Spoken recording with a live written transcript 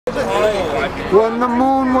When the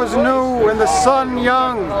moon was new and the sun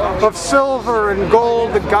young, of silver and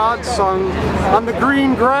gold the gods sung. On the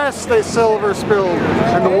green grass they silver spilled,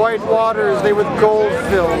 and the white waters they with gold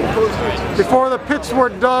filled. Before the pits were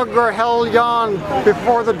dug or hell yawned,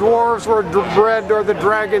 before the dwarves were bred or the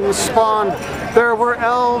dragons spawned, there were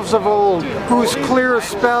elves of old, whose clear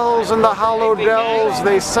spells in the hollow dells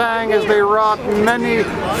they sang as they wrought many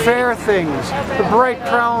fair things, the bright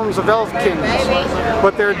crowns of elf kings.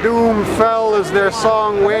 But their doom fell as their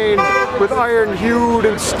song waned, with iron-hued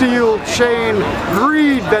and steel chained,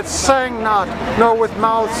 greed that sang not, nor with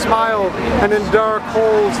mouth smiled, and in dark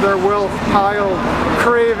holes their wealth piled,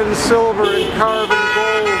 craven silver and carven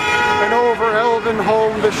gold, and over elven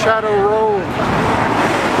home the shadow rolled.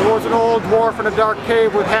 There was an old dwarf in a dark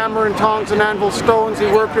cave with hammer and tongs and anvil stones. He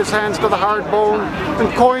worked his hands to the hard bone,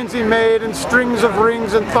 and coins he made, and strings of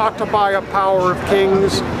rings, and thought to buy a power of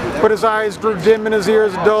kings. But his eyes grew dim and his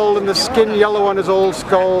ears dull, and the skin yellow on his old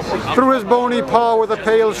skull. Through his bony paw with a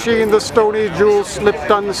pale sheen the stony jewel slipped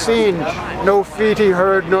unseen. No feet he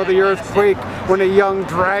heard, nor the earth quake, when a young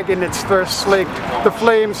dragon its thirst slaked. The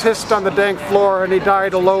flames hissed on the dank floor, and he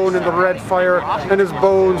died alone in the red fire, and his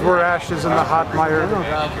bones were ashes in the hot mire.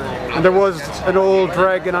 And there was an old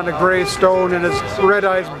dragon on a grey stone, and his red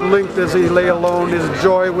eyes blinked as he lay alone. His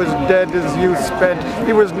joy was dead, his youth spent.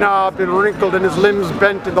 He was knobbed and wrinkled, and his limbs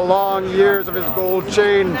bent in the long years of his gold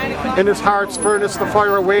chain. In his heart's furnace the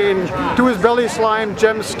fire waned. To his belly slime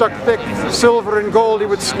gems stuck thick. Silver and gold he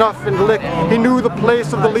would snuff and lick. He knew the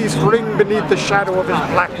place of the least ring beneath the shadow of his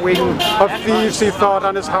black wing. Of thieves he thought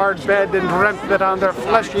on his hard bed, and dreamt that on their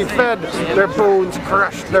flesh he fed. Their bones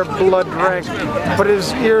crushed, their blood drank. But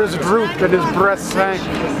his ears drooped and his breath sank.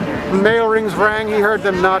 Mail rings rang, he heard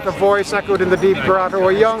them not. A voice echoed in the deep grotto.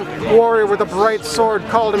 A young warrior with a bright sword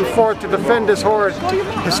called him forth to defend his horde.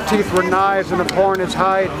 His teeth were knives and upon his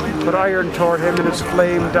hide, but iron toward him and his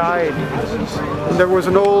flame died. And there was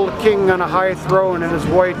an old king on a high throne, and his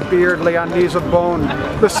white beard lay on knees of bone.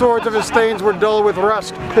 The swords of his stains were dull with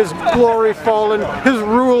rust, his glory fallen, his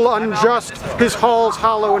rule unjust, his halls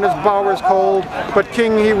hollow and his bowers cold. But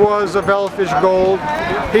king he was of elfish gold.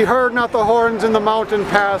 He heard not the horns in the mountain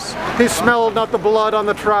pass, he smelled not the blood on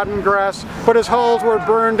the trodden grass, but his halls were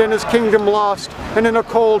burned and his kingdom lost, and in a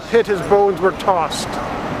cold pit his bones were tossed.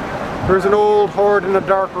 There is an old hoard in a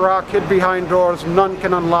dark rock, hid behind doors none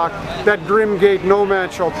can unlock. That grim gate no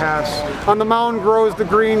man shall pass. On the mound grows the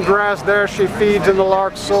green grass, there she feeds and the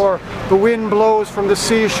larks soar. The wind blows from the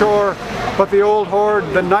seashore, but the old hoard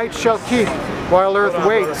the night shall keep, while earth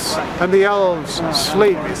waits and the elves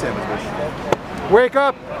sleep. Wake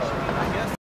up!